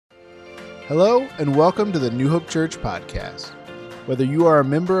Hello, and welcome to the New Hope Church podcast. Whether you are a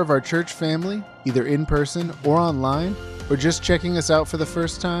member of our church family, either in person or online, or just checking us out for the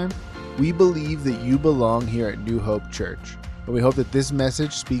first time, we believe that you belong here at New Hope Church, and we hope that this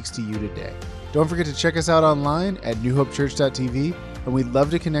message speaks to you today. Don't forget to check us out online at newhopechurch.tv, and we'd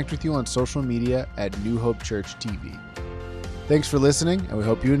love to connect with you on social media at New Hope Church TV. Thanks for listening, and we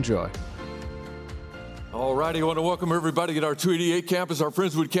hope you enjoy. All righty, I want to welcome everybody at our 288 campus, our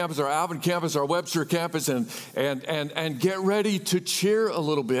Friendswood campus, our Alvin campus, our Webster campus, and get ready to cheer a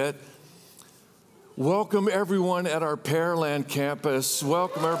little bit. Welcome everyone at our Pearland campus.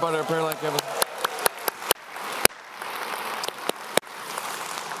 Welcome everybody at our Pearland campus.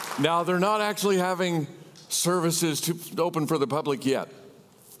 Now, they're not actually having services open for the public yet.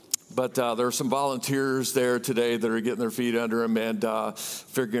 But there are some volunteers there today that are getting their feet under them and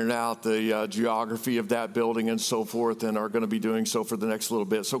figuring out the geography of that building and so forth, and are going to be doing so for the next little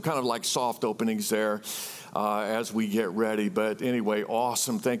bit. So kind of like soft openings there as we get ready. But anyway,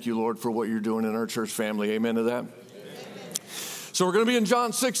 awesome. Thank you, Lord, for what you're doing in our church family. Amen to that. So we're going to be in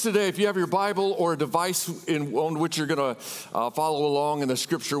John 6 today. If you have your Bible or a device on which you're going to follow along in the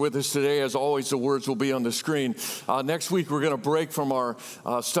scripture with us today, as always, the words will be on the screen. Next week, we're going to break from our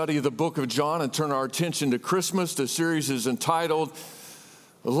study of the book of John and turn our attention to Christmas. The series is entitled,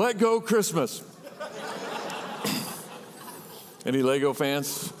 Let Go Christmas. Any Lego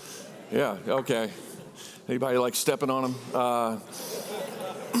fans? Yeah, okay. Anybody like stepping on them?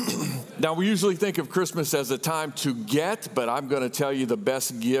 Now, we usually think of Christmas as a time to get, but I'm going to tell you the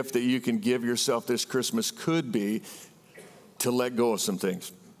best gift that you can give yourself this Christmas could be to let go of some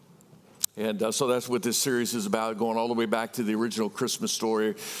things. And so that's what this series is about, going all the way back to the original Christmas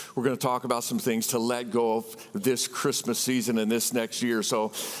story. We're going to talk about some things to let go of this Christmas season and this next year.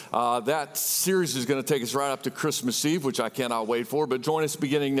 So that series is going to take us right up to Christmas Eve, which I cannot wait for. But join us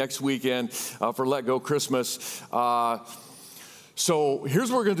beginning next weekend for Let Go Christmas. So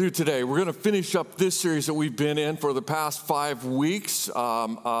here's what we're going to do today. We're going to finish up this series that we've been in for the past 5 weeks.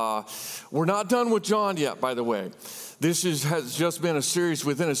 We're not done with John yet, by the way. This has just been a series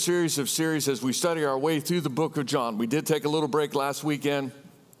within a series of series as we study our way through the book of John. We did take a little break last weekend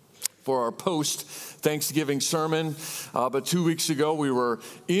for our post-Thanksgiving sermon. But 2 weeks ago, we were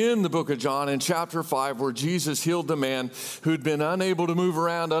in the book of John in chapter 5, where Jesus healed the man who'd been unable to move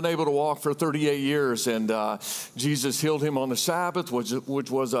around, unable to walk for 38 years. And Jesus healed him on the Sabbath,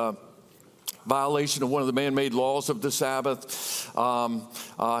 which was a violation of one of the man-made laws of the Sabbath.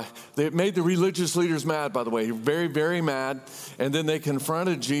 They made the religious leaders mad, by the way, very, very mad. And then they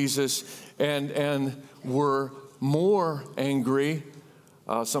confronted Jesus and were more angry.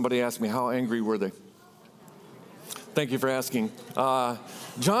 Somebody asked me, how angry were they? Thank you for asking.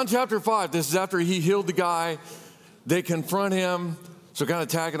 John chapter 5, this is after he healed the guy. They confront him. So kind of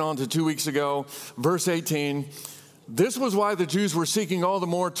tagging on to 2 weeks ago. Verse 18, this was why the Jews were seeking all the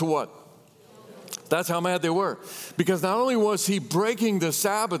more to what? That's how mad they were. Because not only was he breaking the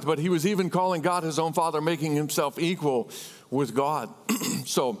Sabbath, but he was even calling God his own Father, making himself equal with God.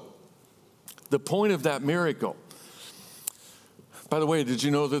 So the point of that miracle. By the way, did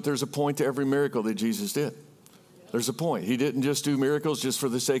you know that there's a point to every miracle that Jesus did? There's a point. He didn't just do miracles just for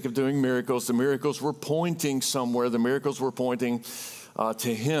the sake of doing miracles. The miracles were pointing somewhere. The miracles were pointing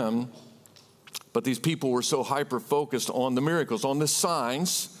to him. But these people were so hyper-focused on the miracles, on the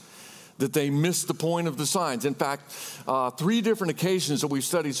signs, that they missed the point of the signs. In fact, 3 different occasions that we've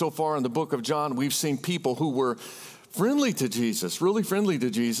studied so far in the book of John, we've seen people who were friendly to Jesus, really friendly to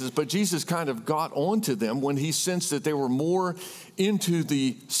Jesus, but Jesus kind of got onto them when he sensed that they were more into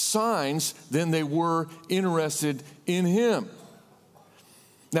the signs than they were interested in him.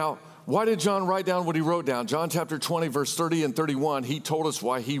 Now, why did John write down what he wrote down? John chapter 20, verse 30 and 31, he told us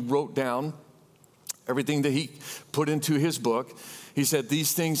why he wrote down everything that he put into his book. He said,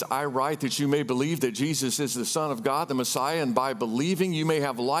 these things I write that you may believe that Jesus is the Son of God, the Messiah, and by believing you may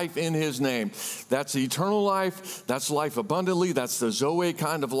have life in his name. That's eternal life. That's life abundantly. That's the Zoe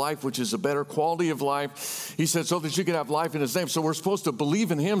kind of life, which is a better quality of life. He said, so that you can have life in his name. So we're supposed to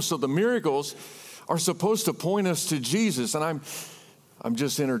believe in him. So the miracles are supposed to point us to Jesus. And I'm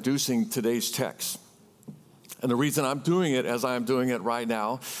just introducing today's text. And the reason I'm doing it as I'm doing it right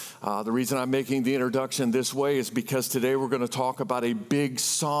now, the reason I'm making the introduction this way is because today we're going to talk about a big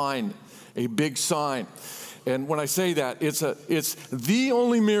sign, a big sign. And when I say that, it's the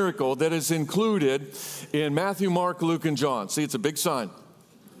only miracle that is included in Matthew, Mark, Luke, and John. See, it's a big sign.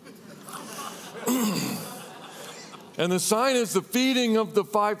 And the sign is the feeding of the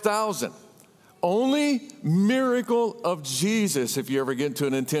 5,000. Only miracle of Jesus. If you ever get into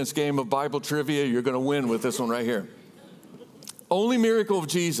an intense game of Bible trivia, you're going to win with this one right here. Only miracle of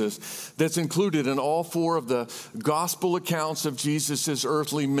Jesus that's included in all four of the gospel accounts of Jesus'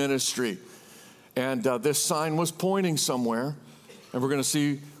 earthly ministry. And this sign was pointing somewhere. And we're going to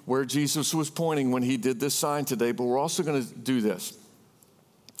see where Jesus was pointing when he did this sign today. But we're also going to do this.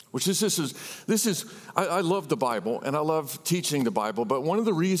 I love the Bible and I love teaching the Bible. But one of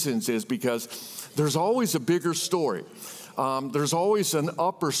the reasons is because there's always a bigger story. There's always an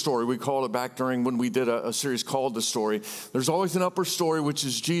upper story. We called it back during when we did a series called The Story. There's always an upper story, which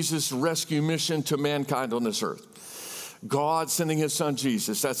is Jesus' rescue mission to mankind on this earth. God sending his son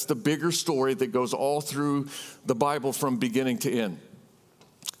Jesus. That's the bigger story that goes all through the Bible from beginning to end.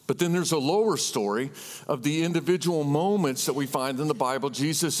 But then there's a lower story of the individual moments that we find in the Bible,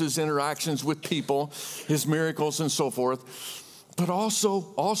 Jesus' interactions with people, his miracles and so forth. But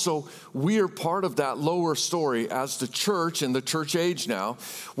also, we are part of that lower story as the church in the church age now.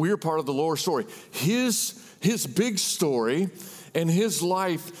 We are part of the lower story. His big story and his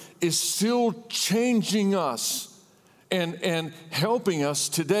life is still changing us and helping us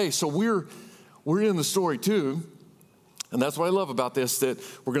today. So we're in the story too. And that's what I love about this, that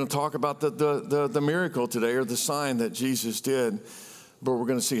we're going to talk about the miracle today, or the sign that Jesus did, but we're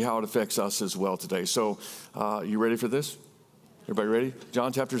going to see how it affects us as well today. So you ready for this? Everybody ready?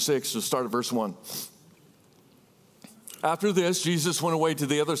 John chapter 6, we'll start at verse 1. After this, Jesus went away to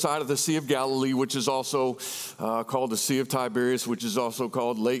the other side of the Sea of Galilee, which is also called the Sea of Tiberias, which is also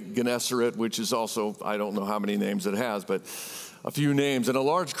called Lake Gennesaret, which is also, I don't know how many names it has, but a few names. And a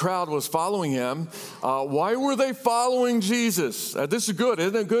large crowd was following him. Why were they following Jesus? This is good.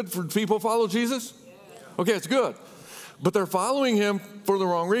 Isn't it good for people to follow Jesus? Okay, it's good. But they're following him for the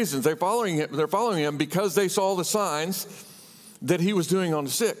wrong reasons. They're following him because they saw the signs that he was doing on the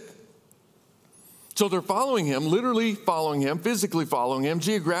sick. So they're following him, literally following him, physically following him,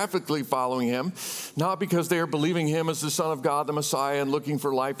 geographically following him, not because they are believing him as the Son of God, the Messiah, and looking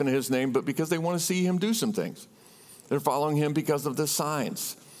for life in his name, but because they want to see him do some things. They're following him because of the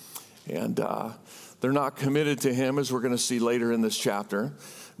signs. And they're not committed to him, as we're going to see later in this chapter,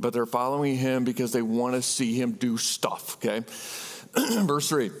 but they're following him because they want to see him do stuff, okay? Verse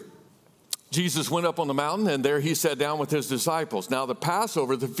 3. Jesus went up on the mountain, and there he sat down with his disciples. Now the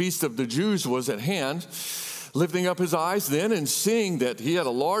Passover, the feast of the Jews, was at hand. Lifting up his eyes then and seeing that he had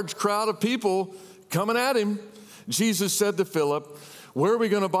a large crowd of people coming at him, Jesus said to Philip, "Where are we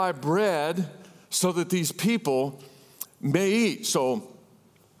going to buy bread so that these people may eat?" So,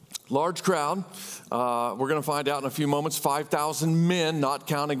 large crowd. We're going to find out in a few moments. 5,000 men, not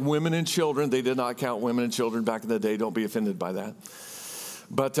counting women and children. They did not count women and children back in the day. Don't be offended by that.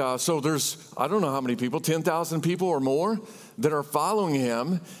 But so there's, I don't know how many people, 10,000 people or more that are following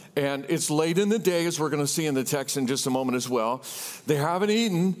him. And it's late in the day, as we're going to see in the text in just a moment as well. They haven't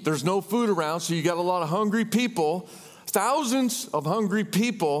eaten. There's no food around, so you got a lot of hungry people, thousands of hungry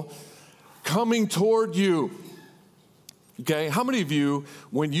people coming toward you. Okay, how many of you,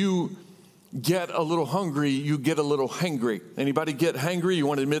 when you get a little hungry, you get a little hangry? Anybody get hangry? You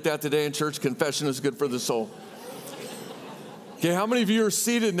want to admit that today in church? Confession is good for the soul. Okay, how many of you are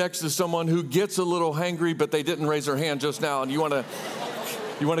seated next to someone who gets a little hangry, but they didn't raise their hand just now, and you want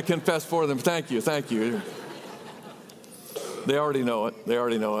to confess for them? Thank you. They already know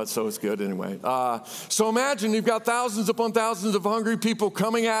it, so it's good anyway. So imagine you've got thousands upon thousands of hungry people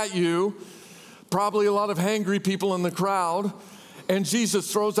coming at you, probably a lot of hangry people in the crowd, and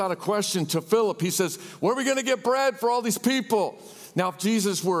Jesus throws out a question to Philip. He says, "Where are we going to get bread for all these people?" Now, if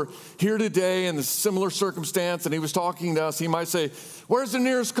Jesus were here today in a similar circumstance and he was talking to us, he might say, "Where's the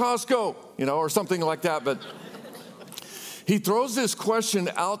nearest Costco?" Or something like that. But he throws this question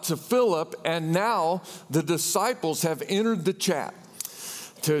out to Philip, and now the disciples have entered the chat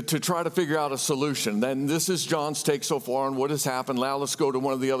to try to figure out a solution. Then this is John's take so far on what has happened. Now let's go to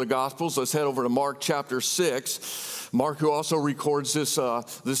one of the other Gospels. Let's head over to Mark chapter 6. Mark, who also records this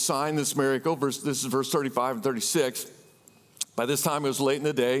sign, this miracle. This is verse 35 and 36. By this time, it was late in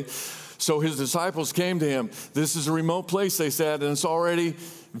the day, so his disciples came to him. "This is a remote place," they said, "and it's already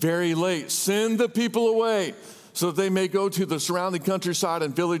very late. Send the people away so that they may go to the surrounding countryside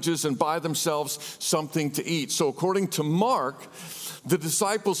and villages and buy themselves something to eat." So according to Mark, the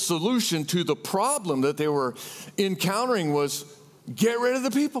disciples' solution to the problem that they were encountering was get rid of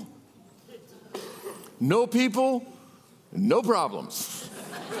the people. No people, no problems.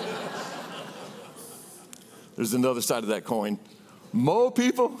 There's another side of that coin. More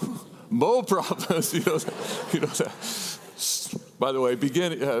people, more problems. By the way,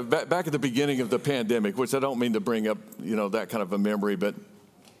 back at the beginning of the pandemic, which I don't mean to bring up, that kind of a memory, but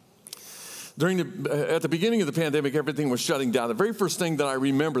at the beginning of the pandemic, everything was shutting down. The very first thing that I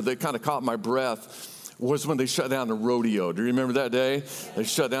remember that kind of caught my breath was when they shut down the rodeo. Do you remember that day? They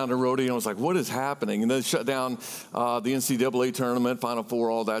shut down the rodeo, and I was like, what is happening? And then they shut down the NCAA tournament, Final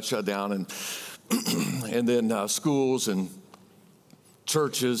Four, all that shut down. And then schools and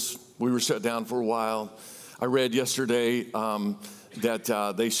churches, we were shut down for a while. I read yesterday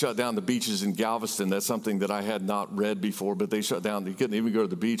that they shut down the beaches in Galveston. That's something that I had not read before, but they shut down. You couldn't even go to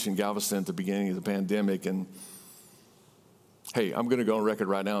the beach in Galveston at the beginning of the pandemic. And hey, I'm going to go on record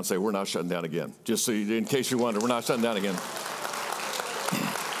right now and say we're not shutting down again. Just so in case you wonder, we're not shutting down again.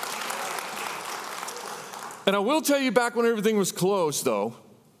 And I will tell you, back when everything was closed, though,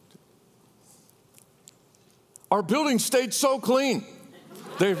 our building stayed so clean.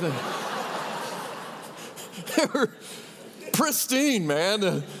 They were pristine,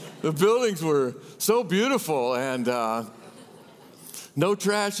 man. The buildings were so beautiful, and no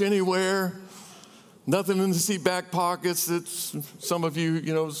trash anywhere. Nothing in the seat back pockets. It's some of you,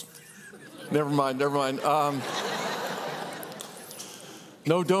 never mind. No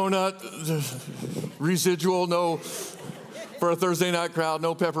donut residual, no, for a Thursday night crowd,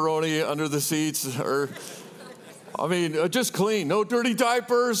 no pepperoni under the seats, just clean. No dirty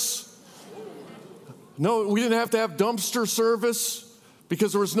diapers. No, we didn't have to have dumpster service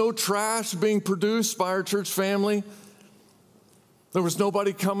because there was no trash being produced by our church family. There was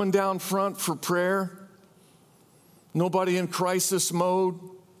nobody coming down front for prayer. Nobody in crisis mode.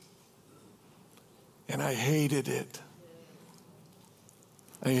 And I hated it.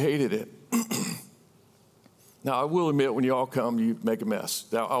 Now, I will admit, when you all come, you make a mess.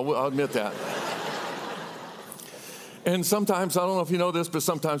 I'll admit that. And sometimes, I don't know if you know this, but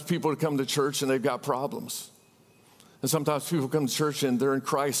sometimes people come to church and they've got problems. And sometimes people come to church and they're in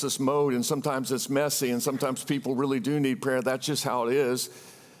crisis mode, and sometimes it's messy, and sometimes people really do need prayer. That's just how it is.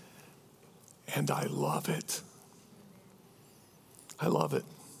 And I love it. I love it.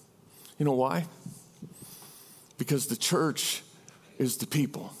 You know why? Because the church is the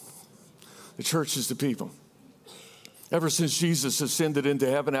people. The church is the people. Ever since Jesus ascended into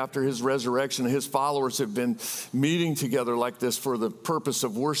heaven after his resurrection, his followers have been meeting together like this for the purpose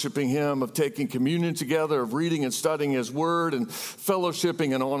of worshiping him, of taking communion together, of reading and studying his word, and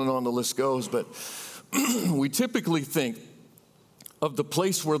fellowshipping, and on the list goes. But we typically think of the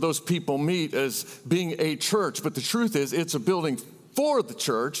place where those people meet as being a church, but the truth is it's a building for the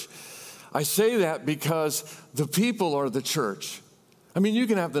church. I say that because the people are the church. I mean, you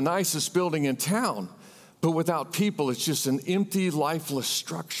can have the nicest building in town, but without people, it's just an empty, lifeless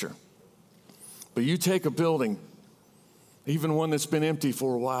structure. But you take a building, even one that's been empty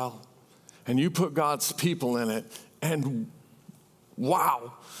for a while, and you put God's people in it, and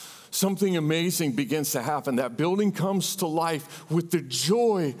wow, something amazing begins to happen. That building comes to life with the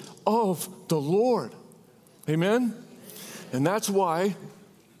joy of the Lord. Amen? And that's why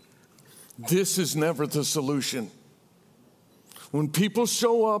this is never the solution. When people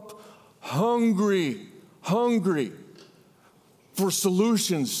show up hungry for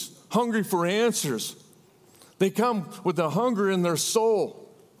solutions, hungry for answers, they come with a hunger in their soul.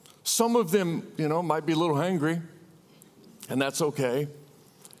 Some of them, might be a little hangry, and that's okay.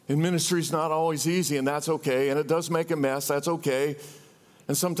 And ministry's not always easy, and that's okay. And it does make a mess, that's okay.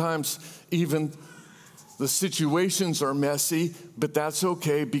 And sometimes even the situations are messy, but that's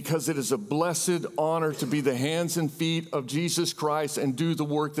okay, because it is a blessed honor to be the hands and feet of Jesus Christ and do the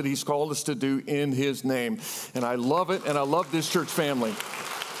work that he's called us to do in his name. And I love it, and I love this church family.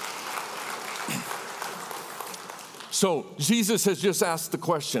 So Jesus has just asked the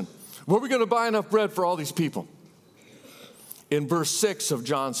question, were we going to buy enough bread for all these people? In verse 6 of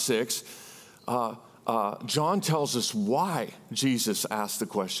John 6, John tells us why Jesus asked the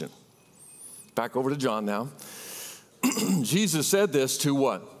question. Back over to John now. Jesus said this to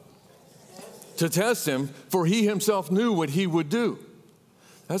what? To test him, for he himself knew what he would do.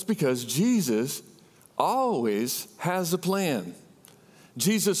 That's because Jesus always has a plan.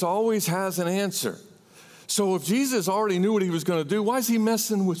 Jesus always has an answer. So if Jesus already knew what he was going to do, why is he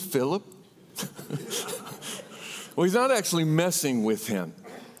messing with Philip? Well, he's not actually messing with him.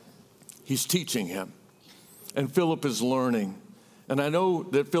 He's teaching him. And Philip is learning. And I know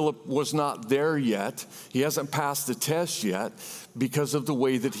that Philip was not there yet. He hasn't passed the test yet because of the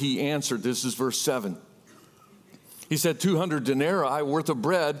way that he answered. This is verse 7. He said, 200 denarii worth of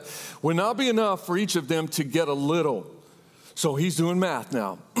bread would not be enough for each of them to get a little. So he's doing math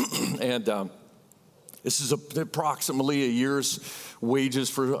now. And this is approximately a year's wages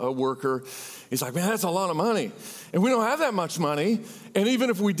for a worker. He's like, man, that's a lot of money. And we don't have that much money. And even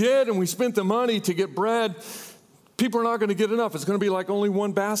if we did and we spent the money to get bread, people are not going to get enough. It's going to be like only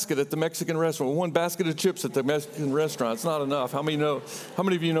one basket at the Mexican restaurant, one basket of chips at the Mexican restaurant. It's not enough. How many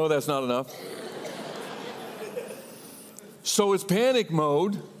of you know that's not enough? So it's panic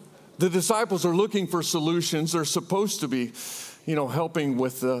mode. The disciples are looking for solutions. They're supposed to be, helping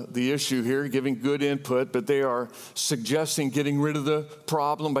with the issue here, giving good input, but they are suggesting getting rid of the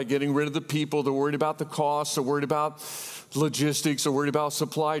problem by getting rid of the people. They're worried about the costs. They're worried about logistics. They're worried about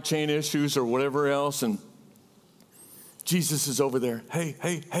supply chain issues or whatever else. And Jesus is over there.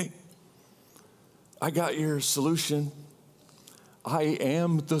 Hey, I got your solution. I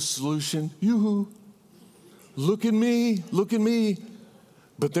am the solution. Yoo-hoo. Look at me.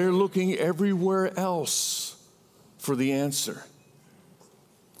 But they're looking everywhere else for the answer.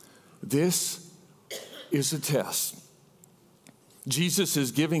 This is a test. Jesus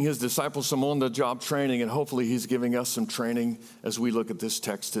is giving his disciples some on-the-job training, and hopefully he's giving us some training as we look at this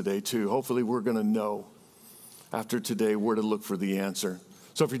text today too. Hopefully we're going to know after today where to look for the answer.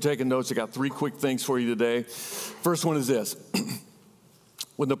 So if you're taking notes, I got 3 quick things for you today. First one is this.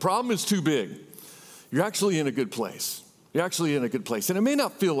 When the problem is too big, you're actually in a good place. You're actually in a good place. And it may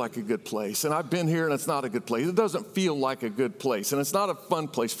not feel like a good place. And I've been here and it's not a good place. It doesn't feel like a good place. And it's not a fun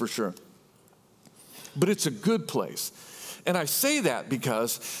place for sure. But it's a good place. And I say that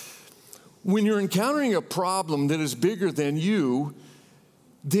because when you're encountering a problem that is bigger than you,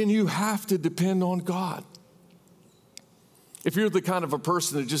 then you have to depend on God. If you're the kind of a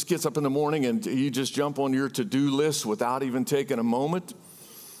person that just gets up in the morning and you just jump on your to-do list without even taking a moment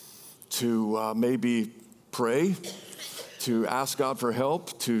to maybe pray, to ask God for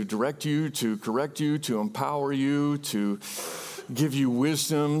help, to direct you, to correct you, to empower you, to give you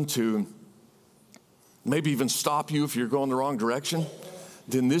wisdom, to maybe even stop you if you're going the wrong direction,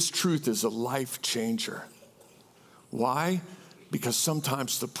 then this truth is a life changer. Why? Because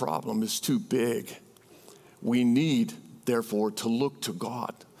sometimes the problem is too big. We need, therefore, to look to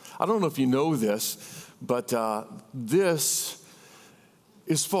God. I don't know if you know this, but this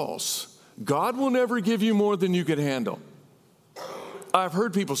is false. God will never give you more than you can handle. I've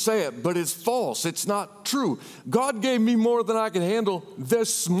heard people say it, but it's false. It's not true. God gave me more than I can handle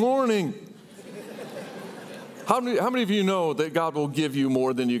this morning. How many of you know that God will give you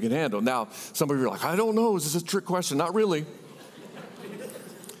more than you can handle? Now, some of you are like, I don't know. Is this a trick question? Not really.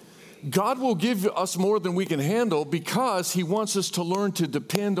 God will give us more than we can handle because he wants us to learn to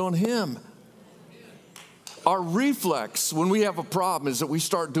depend on him. Our reflex when we have a problem is that we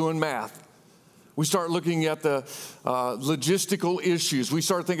start doing math. We start looking at the logistical issues. We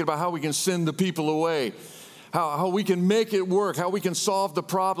start thinking about how we can send the people away, how we can make it work, how we can solve the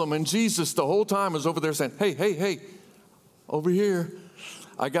problem. And Jesus the whole time is over there saying, hey, over here,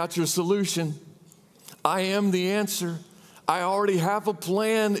 I got your solution. I am the answer. I already have a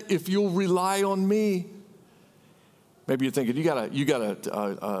plan if you'll rely on me. Maybe you're thinking, you got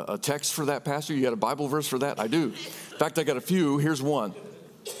a text for that, Pastor? You got a Bible verse for that? I do. In fact, I got a few. Here's one.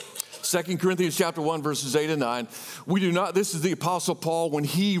 2 Corinthians chapter 1, verses 8 and 9. This is the Apostle Paul when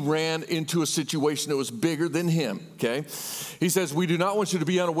he ran into a situation that was bigger than him, okay? He says, we do not want you to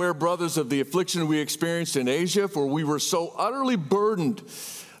be unaware, brothers, of the affliction we experienced in Asia, for we were so utterly burdened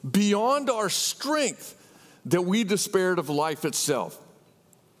beyond our strength that we despaired of life itself.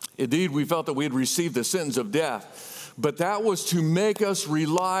 Indeed, we felt that we had received the sentence of death, but that was to make us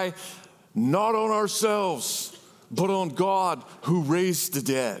rely not on ourselves, but on God who raised the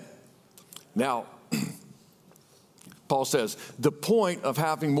dead. Now, Paul says, the point of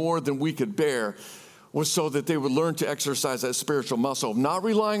having more than we could bear was so that they would learn to exercise that spiritual muscle of not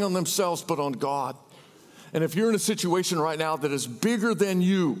relying on themselves, but on God. And if you're in a situation right now that is bigger than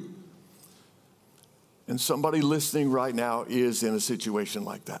you, and somebody listening right now is in a situation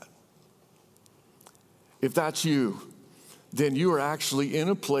like that, if that's you, then you are actually in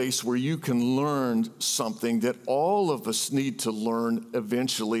a place where you can learn something that all of us need to learn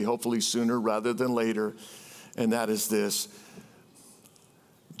eventually, hopefully sooner rather than later, and that is this: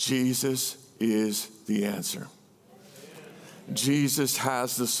 Jesus is the answer. Jesus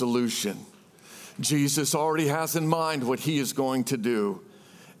has the solution. Jesus already has in mind what he is going to do,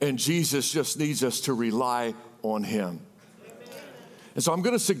 and Jesus just needs us to rely on him. And so I'm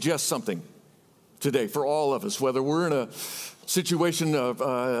going to suggest something today for all of us, whether we're in a situation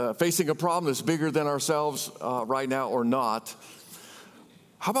of facing a problem that's bigger than ourselves right now or not.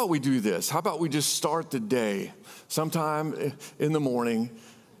 How about we do this? How about we just start the day sometime in the morning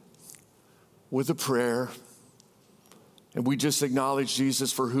with a prayer, and we just acknowledge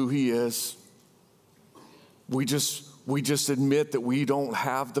Jesus for who he is. We just admit that we don't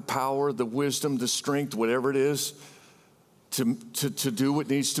have the power, the wisdom, the strength, whatever it is, to do what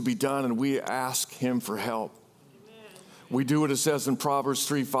needs to be done, and we ask him for help. Amen. We do what it says in Proverbs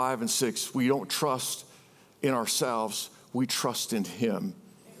 3, 5, and 6. We don't trust in ourselves. We trust in him.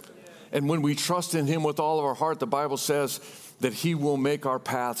 Amen. And when we trust in him with all of our heart, the Bible says that he will make our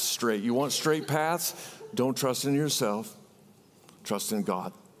paths straight. You want straight paths? Don't trust in yourself. Trust in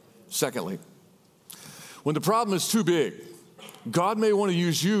God. Secondly, when the problem is too big, God may want to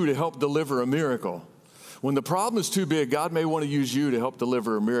use you to help deliver a miracle. When the problem is too big, God may want to use you to help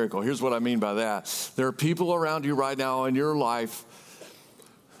deliver a miracle. Here's what I mean by that. There are people around you right now in your life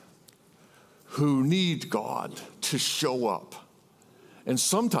who need God to show up. And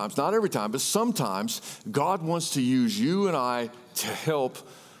sometimes, not every time, but sometimes, God wants to use you and I to help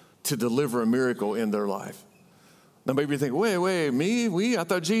to deliver a miracle in their life. Now, maybe you think, wait, me? I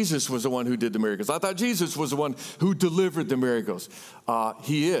thought Jesus was the one who did the miracles. I thought Jesus was the one who delivered the miracles.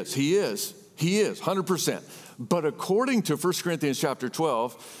 He is, 100%. But according to 1 Corinthians chapter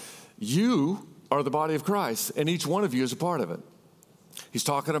 12, you are the body of Christ, and each one of you is a part of it. He's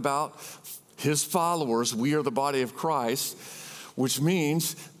talking about his followers. We are the body of Christ, which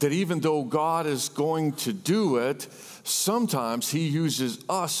means that even though God is going to do it, sometimes he uses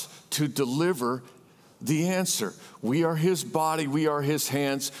us to deliver the answer. We are his body, we are his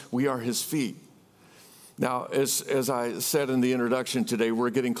hands, we are his feet. Now, as I said in the introduction today,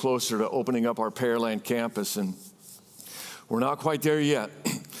 we're getting closer to opening up our Pearland campus, and we're not quite there yet.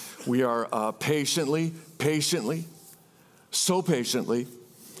 We are patiently, so patiently,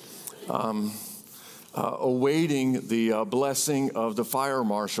 awaiting the blessing of the fire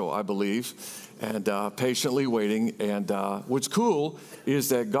marshal, I believe, and patiently waiting. And what's cool is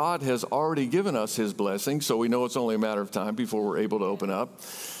that God has already given us his blessing, so we know it's only a matter of time before we're able to open up.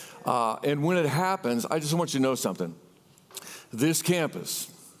 And when it happens, I just want you to know something. This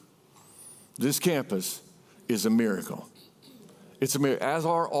campus is a miracle. It's a miracle, as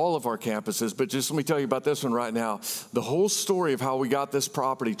are all of our campuses. But just let me tell you about this one right now. The whole story of how we got this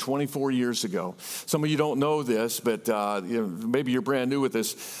property 24 years ago. Some of you don't know this, but maybe you're brand new with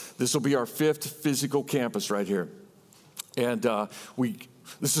this. This will be our 5th physical campus right here. And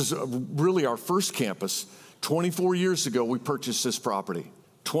this is really our first campus. 24 years ago, we purchased this property.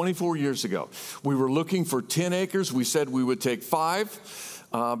 24 years ago. We were looking for 10 acres. We said we would take 5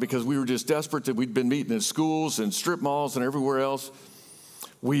 because we were just desperate that we'd been meeting in schools and strip malls and everywhere else.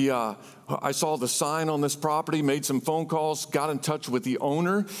 I saw the sign on this property, made some phone calls, got in touch with the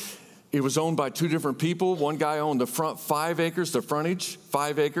owner. It was owned by 2 different people. One guy owned the front 5 acres, the frontage,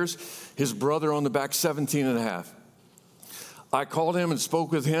 5 acres. His brother owned the back 17 and a half. I called him and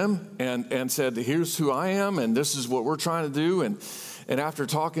spoke with him and said, here's who I am, and this is what we're trying to do. And after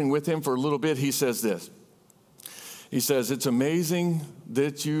talking with him for a little bit, he says this. He says, it's amazing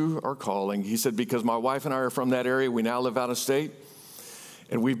that you are calling. He said, because my wife and I are from that area. We now live out of state.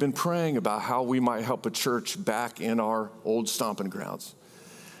 And we've been praying about how we might help a church back in our old stomping grounds.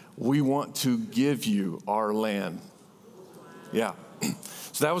 We want to give you our land. Yeah.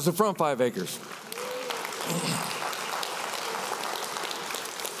 So that was the front 5 acres.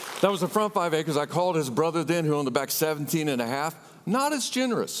 That was the front 5 acres. I called his brother then, who owned the back 17 and a half. Not as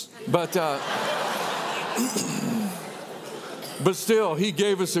generous, but but still, he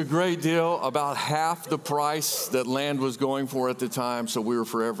gave us a great deal, about half the price that land was going for at the time, so we were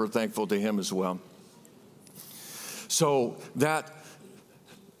forever thankful to him as well. So that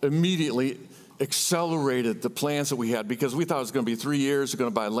immediately accelerated the plans that we had, because we thought it was going to be 3 years,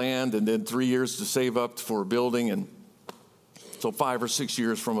 going to buy land, and then 3 years to save up for a building, and so 5 or 6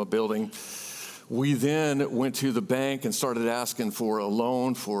 years from a building. We then went to the bank and started asking for a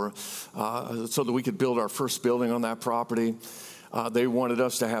loan so that we could build our first building on that property. They wanted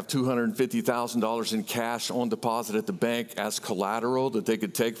us to have $250,000 in cash on deposit at the bank as collateral that they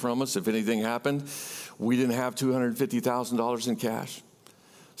could take from us if anything happened. We didn't have $250,000 in cash.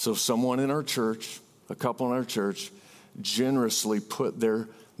 So someone in our church, a couple in our church, generously put their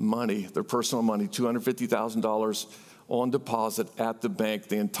money, their personal money, $250,000 on deposit at the bank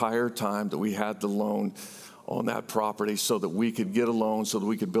the entire time that we had the loan on that property, so that we could get a loan, so that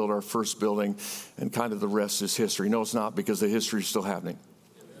we could build our first building, and kind of the rest is history. No, it's not, because the history is still happening.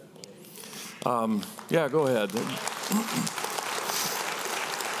 Yeah, go ahead.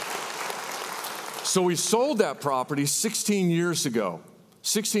 So we sold that property 16 years ago.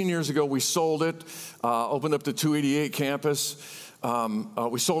 16 years ago, we sold it, opened up the 288 campus.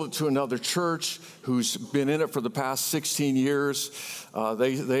 We sold it to another church who's been in it for the past 16 years.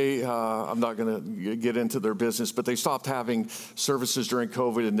 I'm not going to get into their business, but they stopped having services during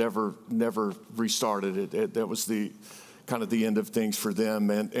COVID and never restarted it. That was the kind of the end of things for them.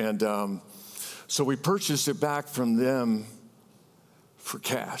 And so we purchased it back from them for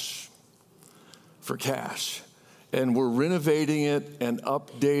cash. And we're renovating it and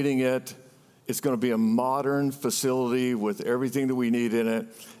updating it It's going to be a modern facility with everything that we need in it,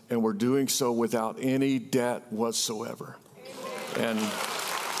 and we're doing so without any debt whatsoever. And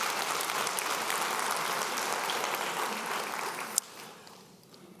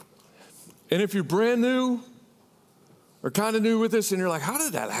if you're brand new or kind of new with this and you're like, how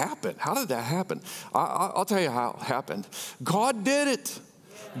did that happen? How did that happen? I'll tell you how it happened. God did it.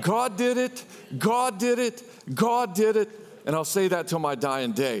 God did it. God did it. God did it. And I'll say that till my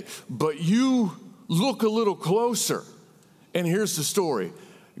dying day. But you look a little closer, and here's the story.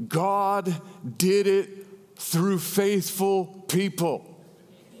 God did it through faithful people.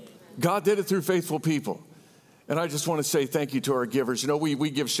 God did it through faithful people. And I just want to say thank you to our givers. You know,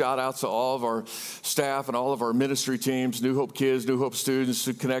 we give shout outs to all of our staff and all of our ministry teams, New Hope kids, New Hope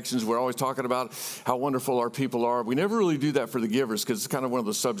students, Connections. We're always talking about how wonderful our people are. We never really do that for the givers because it's kind of one of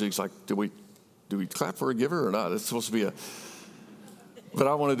those subjects like, do we clap for a giver or not? It's supposed to be but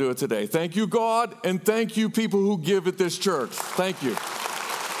I want to do it today. Thank you, God, and thank you, people who give at this church. Thank you.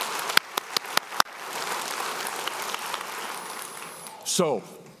 So,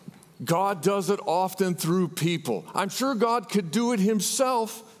 God does it often through people. I'm sure God could do it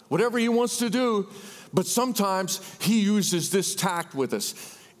himself, whatever he wants to do, but sometimes he uses this tact with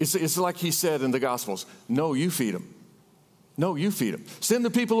us. It's like he said in the Gospels, no, you feed them. No, you feed them. Send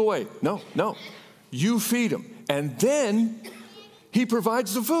the people away. No, you feed them. And then he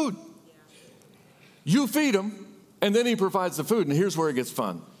provides the food. You feed them, and then he provides the food. And here's where it gets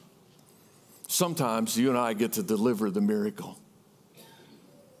fun. Sometimes you and I get to deliver the miracle.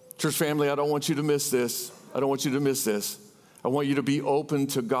 Church family, I don't want you to miss this. I don't want you to miss this. I want you to be open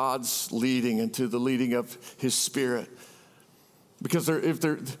to God's leading and to the leading of his Spirit. Because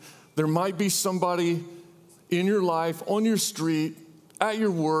there might be somebody in your life, on your street, at your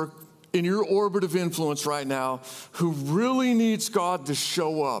work, in your orbit of influence right now, who really needs God to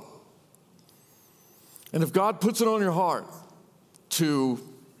show up. And if God puts it on your heart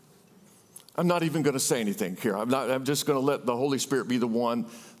I'm not even going to say anything here. I'm just going to let the Holy Spirit be the one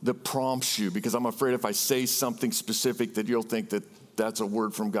that prompts you, because I'm afraid if I say something specific that you'll think that that's a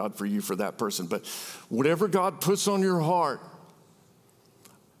word from God for you, for that person. But whatever God puts on your heart,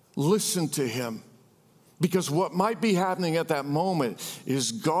 listen to him. Because what might be happening at that moment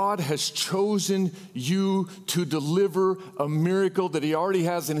is God has chosen you to deliver a miracle that he already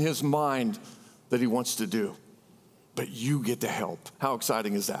has in his mind that he wants to do. But you get to help. How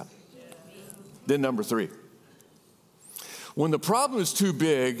exciting is that? Then number 3. When the problem is too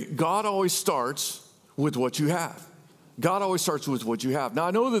big, God always starts with what you have. God always starts with what you have. Now,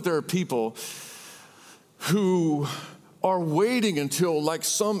 I know that there are people who are waiting until like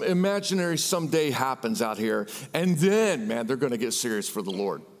some imaginary someday happens out here, and then, man, they're going to get serious for the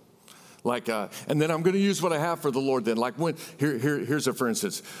Lord. And then I'm going to use what I have for the Lord then. Like here's a for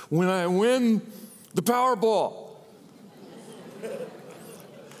instance. When I win the Powerball,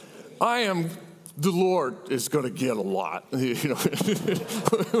 the Lord is going to get a lot, you know.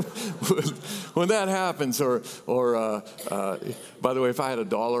 When that happens, or by the way, if I had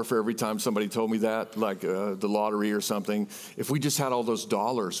 $1 for every time somebody told me that, like the lottery or something, if we just had all those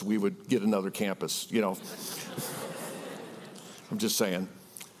dollars, we would get another campus, you know. I'm just saying.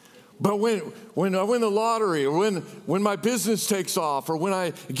 But when I win the lottery, or when my business takes off, or when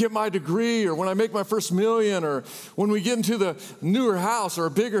I get my degree, or when I make my first million, or when we get into the newer house or a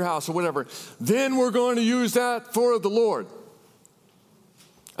bigger house or whatever, then we're going to use that for the Lord.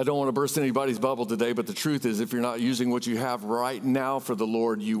 I don't want to burst anybody's bubble today, but the truth is, if you're not using what you have right now for the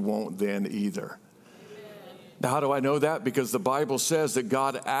Lord, you won't then either. Now, how do I know that? Because the Bible says that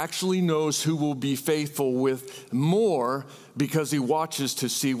God actually knows who will be faithful with more, because he watches to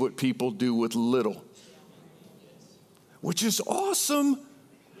see what people do with little. Which is awesome,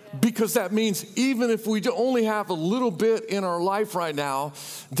 because that means even if we only have a little bit in our life right now,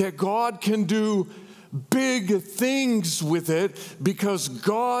 that God can do big things with it, because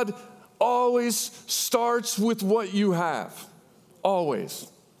God always starts with what you have. Always.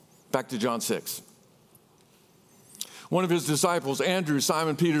 Back to John 6. One of his disciples, Andrew,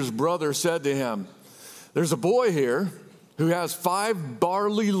 Simon Peter's brother, said to him, there's a boy here who has 5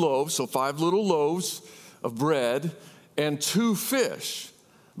 barley loaves, so 5 little loaves of bread, and 2 fish.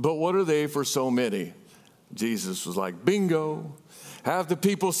 But what are they for so many? Jesus was like, bingo, have the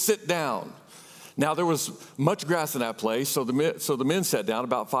people sit down. Now, there was much grass in that place, so the men sat down,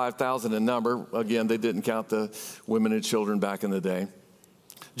 about 5,000 in number. Again, they didn't count the women and children back in the day.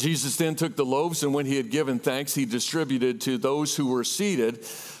 Jesus then took the loaves, and when he had given thanks, he distributed to those who were seated,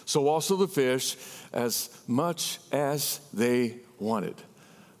 so also the fish, as much as they wanted.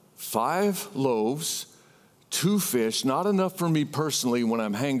 5 loaves, 2 fish, not enough for me personally when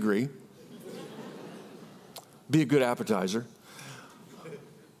I'm hangry. be a good appetizer,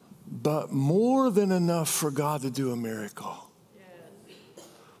 but more than enough for God to do a miracle.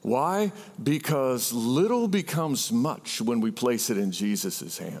 Why? Because little becomes much when we place it in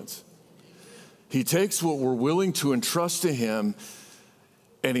Jesus' hands. He takes what we're willing to entrust to him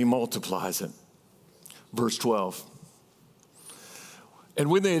and he multiplies it. Verse 12. And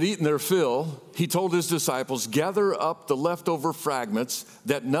when they had eaten their fill, he told his disciples, gather up the leftover fragments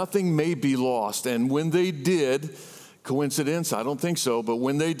that nothing may be lost. And when they did, coincidence? I don't think so. But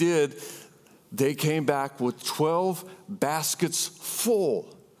when they did, they came back with 12 baskets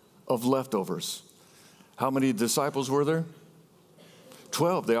full of leftovers. How many disciples were there?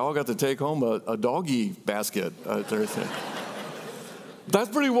 12. They all got to take home a doggy basket. That's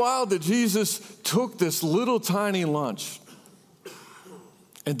pretty wild that Jesus took this little tiny lunch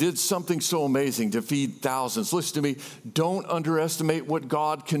and did something so amazing to feed thousands. Listen to me. Don't underestimate what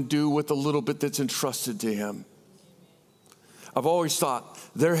God can do with the little bit that's entrusted to him. I've always thought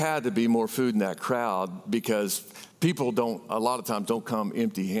there had to be more food in that crowd because people a lot of times don't come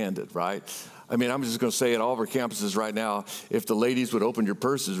empty-handed, right? I mean, I'm just going to say at all of our campuses right now, if the ladies would open your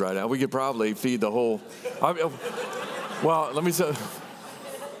purses right now, we could probably feed the whole. Well, let me say,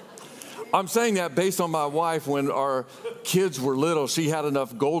 I'm saying that based on my wife. When our kids were little, she had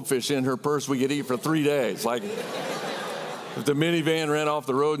enough goldfish in her purse we could eat for 3 days. Like, if the minivan ran off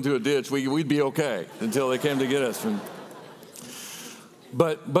the road into a ditch, we'd be okay until they came to get us.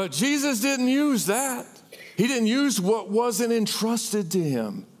 But Jesus didn't use that. He didn't use what wasn't entrusted to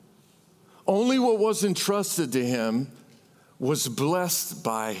him. Only what was entrusted to him was blessed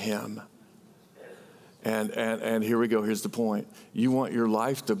by him. And here we go. Here's the point. You want your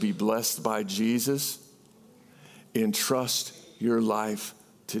life to be blessed by Jesus? Entrust your life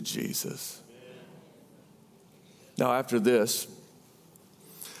to Jesus. Now, after this,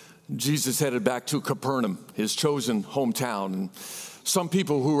 Jesus headed back to Capernaum, his chosen hometown. And some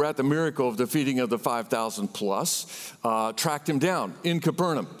people who were at the miracle of the feeding of the 5,000 plus tracked him down in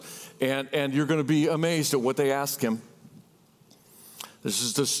Capernaum. And you're going to be amazed at what they asked him. This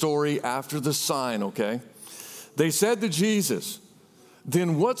is the story after the sign, okay? They said to Jesus,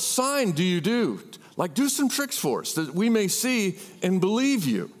 then what sign do you do? Like, do some tricks for us that we may see and believe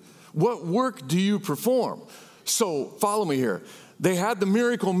you. What work do you perform? So follow me here. They had the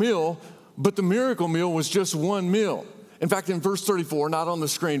miracle meal, but the miracle meal was just one meal. In fact, in verse 34, not on the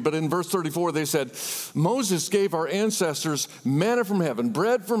screen, but in verse 34, they said, Moses gave our ancestors manna from heaven,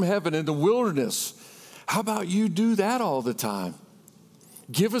 bread from heaven in the wilderness. How about you do that all the time?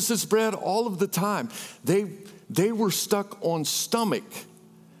 Give us this bread all of the time. They were stuck on stomach.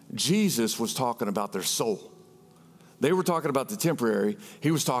 Jesus was talking about their soul. They were talking about the temporary.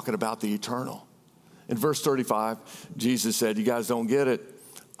 He was talking about the eternal. In verse 35, Jesus said, you guys don't get it.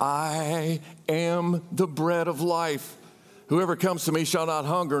 I am the bread of life. Whoever comes to me shall not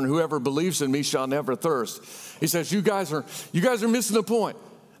hunger, and whoever believes in me shall never thirst. He says, you guys are missing the point.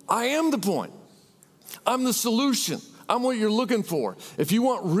 I am the point. I'm the solution. I'm what you're looking for. If you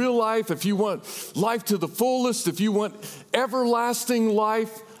want real life, if you want life to the fullest, if you want everlasting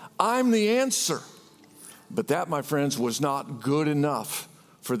life, I'm the answer. But that, my friends, was not good enough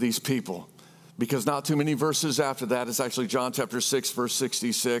for these people, because not too many verses after that, it's actually John chapter 6, verse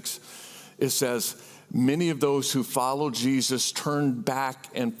 66. It says, many of those who followed Jesus turned back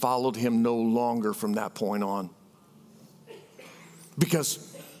and followed him no longer from that point on.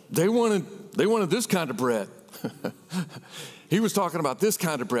 Because they wanted this kind of bread. He was talking about this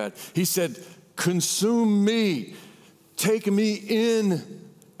kind of bread. He said, consume me, take me in,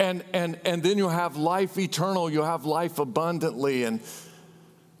 and then you'll have life eternal, you'll have life abundantly. And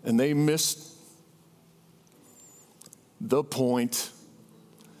they missed the point.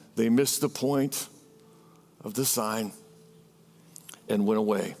 They missed the point of the sign and went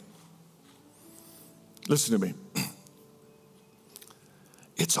away. Listen to me.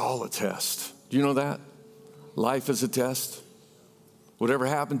 It's all a test. Do you know that? Life is a test. Whatever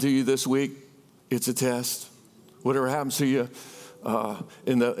happened to you this week, it's a test. Whatever happens to you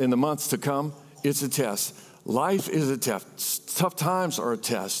in the months to come, it's a test. Life is a test. Tough times are a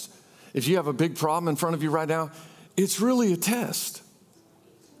test. If you have a big problem in front of you right now, it's really a test.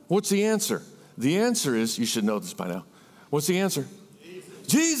 What's the answer? The answer is, you should know this by now. What's the answer?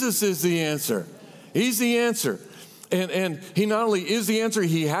 Jesus is the answer. He's the answer. And he not only is the answer,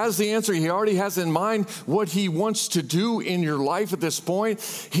 he has the answer. He already has in mind what he wants to do in your life at this point.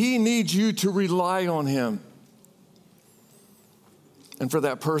 He needs you to rely on him. And for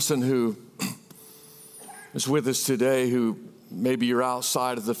that person who is with us today, who maybe you're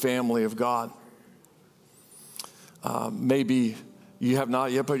outside of the family of God, maybe you have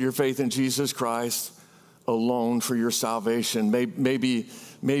not yet put your faith in Jesus Christ. alone for your salvation. Maybe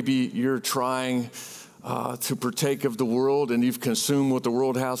you're trying to partake of the world and you've consumed what the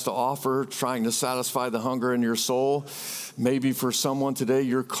world has to offer, trying to satisfy the hunger in your soul. Maybe for someone today,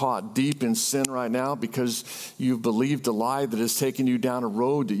 you're caught deep in sin right now because you've believed a lie that has taken you down a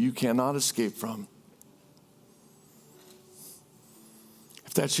road that you cannot escape from.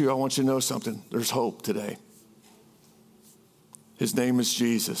 If that's you, I want you to know something. There's hope today. His name is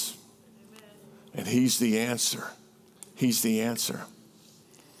Jesus. And he's the answer. He's the answer.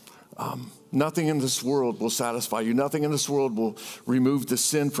 Nothing in this world will satisfy you. Nothing in this world will remove the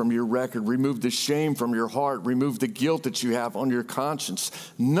sin from your record, remove the shame from your heart, remove the guilt that you have on your conscience.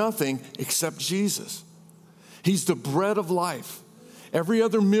 Nothing except Jesus. He's the bread of life. Every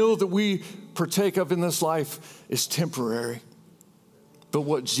other meal that we partake of in this life is temporary. But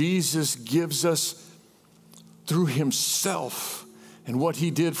what Jesus gives us through himself and what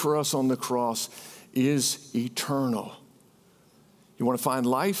he did for us on the cross is eternal. You want to find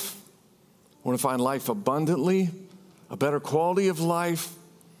life? Want to find life abundantly, a better quality of life,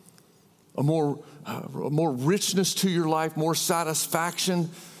 a more richness to your life, more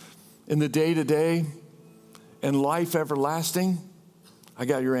satisfaction in the day-to-day, and life everlasting? I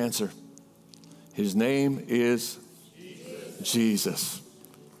got your answer. His name is Jesus.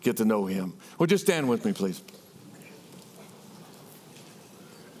 Get to know him. Well, just stand with me, please.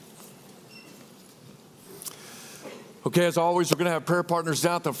 Okay, as always, we're going to have prayer partners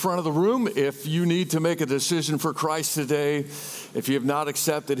down at the front of the room. If you need to make a decision for Christ today, if you have not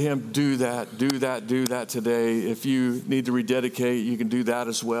accepted him, do that today. If you need to rededicate, you can do that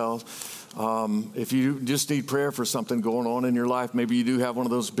as well. If you just need prayer for something going on in your life, maybe you do have one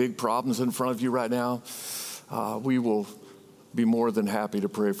of those big problems in front of you right now, we will be more than happy to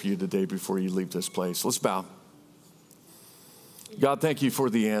pray for you today before you leave this place. Let's bow. God, thank you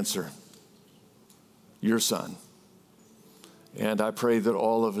for the answer, your Son. And I pray that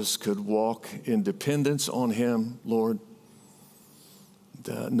all of us could walk in dependence on him, Lord,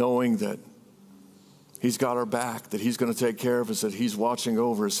 knowing that he's got our back, that he's going to take care of us, that he's watching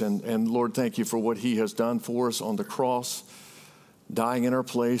over us. And Lord, thank you for what he has done for us on the cross, dying in our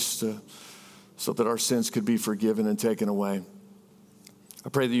place so that our sins could be forgiven and taken away. I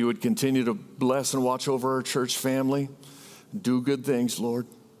pray that you would continue to bless and watch over our church family, do good things, Lord,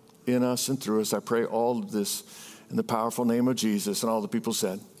 in us and through us. I pray all of this in the powerful name of Jesus, and all the people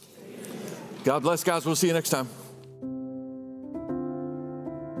said. Amen. God bless, guys. We'll see you next time.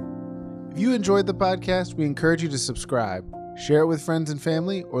 If you enjoyed the podcast, we encourage you to subscribe, share it with friends and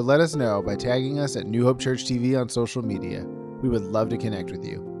family, or let us know by tagging us at New Hope Church TV on social media. We would love to connect with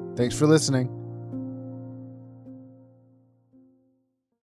you. Thanks for listening.